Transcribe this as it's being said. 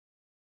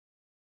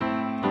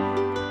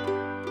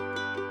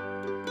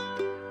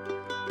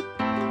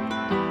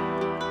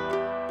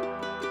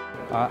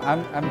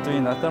I'm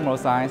doing the thermal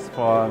science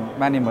for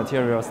many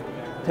materials,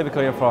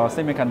 typically for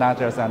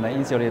semiconductors and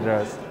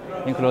insulators,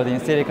 including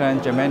silicon,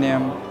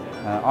 germanium,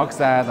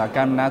 oxide,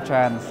 gallium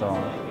nitride, and so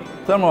on.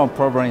 Thermal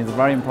problem is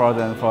very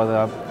important for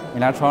the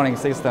electronic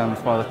system,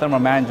 for the thermal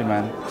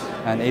management,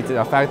 and it's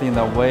affecting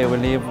the way we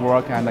live,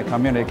 work, and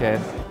communicate.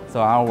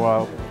 So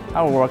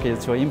our work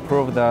is to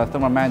improve the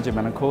thermal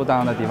management and cool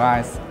down the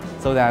device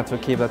so that to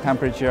keep the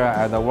temperature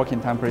at the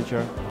working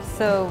temperature.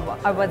 So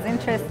I was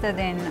interested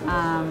in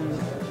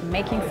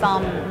making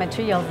some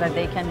materials that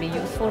they can be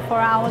useful for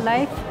our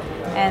life,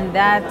 and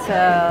that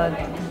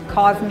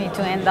caused me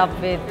to end up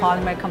with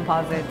polymer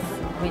composites,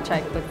 which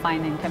I could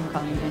find in chemical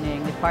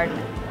engineering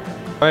department.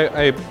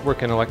 I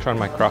work in electron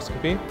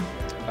microscopy.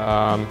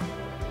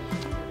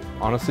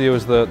 Honestly, it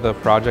was the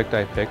project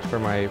I picked for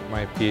my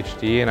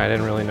PhD, and I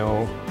didn't really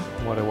know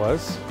what it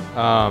was.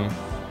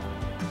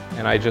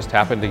 And I just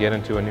happened to get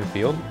into a new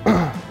field,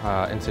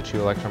 in situ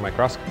electron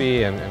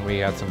microscopy, and we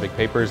had some big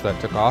papers that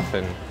took off,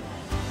 and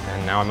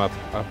now I'm a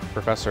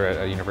professor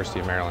at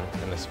University of Maryland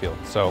in this field.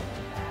 So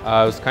it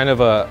was kind of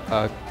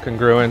a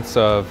congruence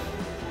of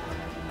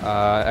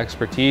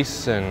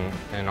expertise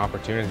and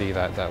opportunity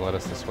that led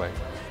us this way.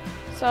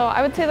 So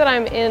I would say that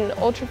I'm in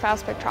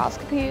ultra-fast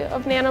spectroscopy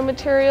of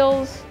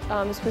nanomaterials,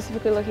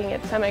 specifically looking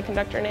at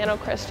semiconductor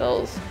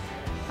nanocrystals.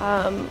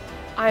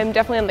 I'm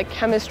definitely on the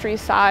chemistry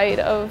side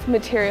of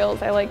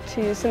materials. I like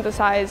to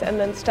synthesize and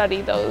then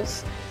study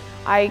those.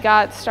 I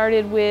got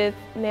started with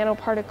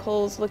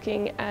nanoparticles,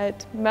 looking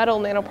at metal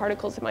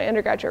nanoparticles in my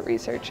undergraduate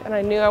research, and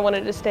I knew I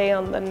wanted to stay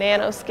on the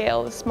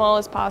nanoscale, as small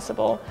as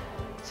possible.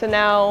 So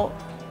now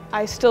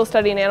I still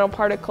study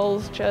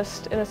nanoparticles,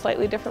 just in a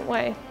slightly different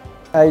way.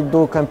 I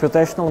do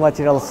computational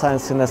material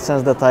science in a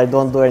sense that I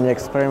don't do any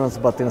experiments,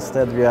 but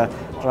instead we are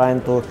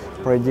trying to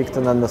predict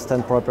and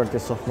understand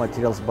properties of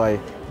materials by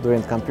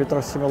doing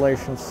computer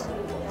simulations.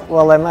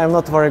 Well, I'm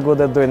not very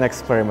good at doing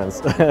experiments,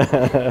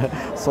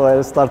 so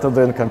I started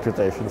doing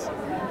computations.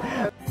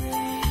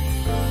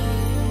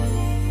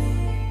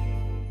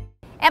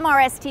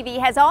 MRS TV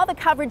has all the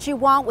coverage you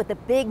want with the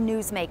big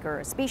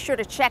newsmakers. Be sure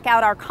to check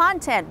out our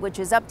content, which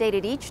is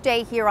updated each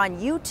day here on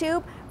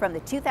YouTube from the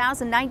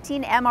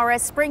 2019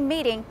 MRS Spring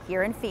Meeting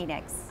here in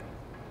Phoenix.